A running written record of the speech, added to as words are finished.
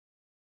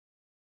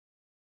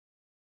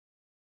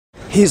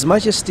His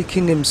Majesty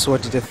King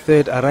Mswati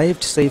III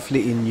arrived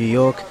safely in New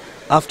York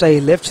after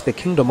he left the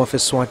Kingdom of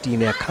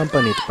Eswatini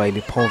accompanied by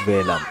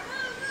Lipovela.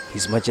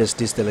 His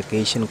Majesty's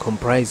delegation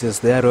comprises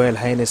Their Royal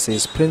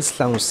Highnesses Prince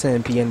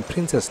Hlangusemphi and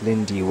Princess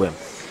Lindiwe.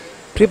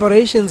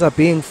 Preparations are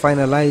being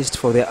finalized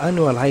for the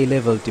annual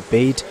high-level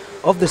debate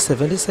of the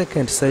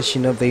 72nd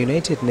session of the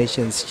United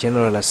Nations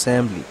General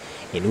Assembly,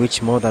 in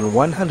which more than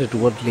 100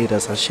 world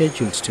leaders are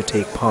scheduled to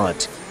take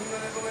part.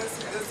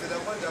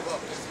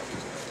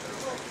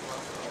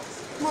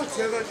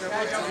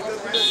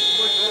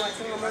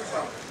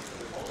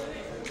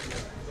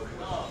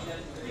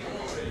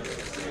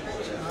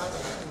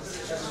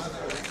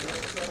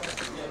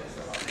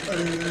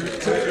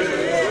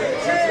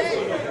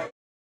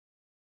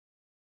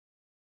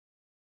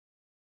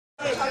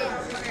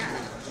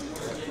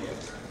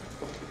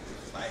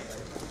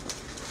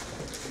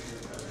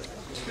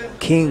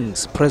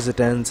 Kings,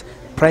 presidents,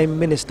 prime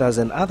ministers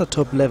and other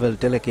top-level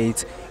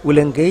delegates will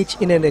engage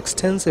in an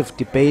extensive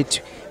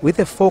debate with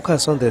a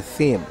focus on the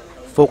theme,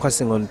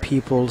 focusing on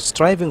people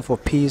striving for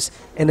peace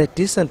and a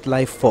decent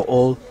life for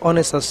all on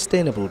a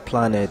sustainable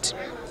planet.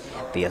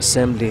 The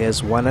Assembly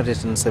has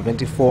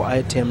 174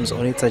 items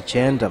on its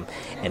agenda,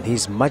 and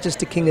His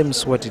Majesty King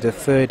Mswati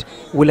III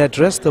will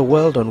address the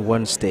world on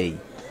Wednesday.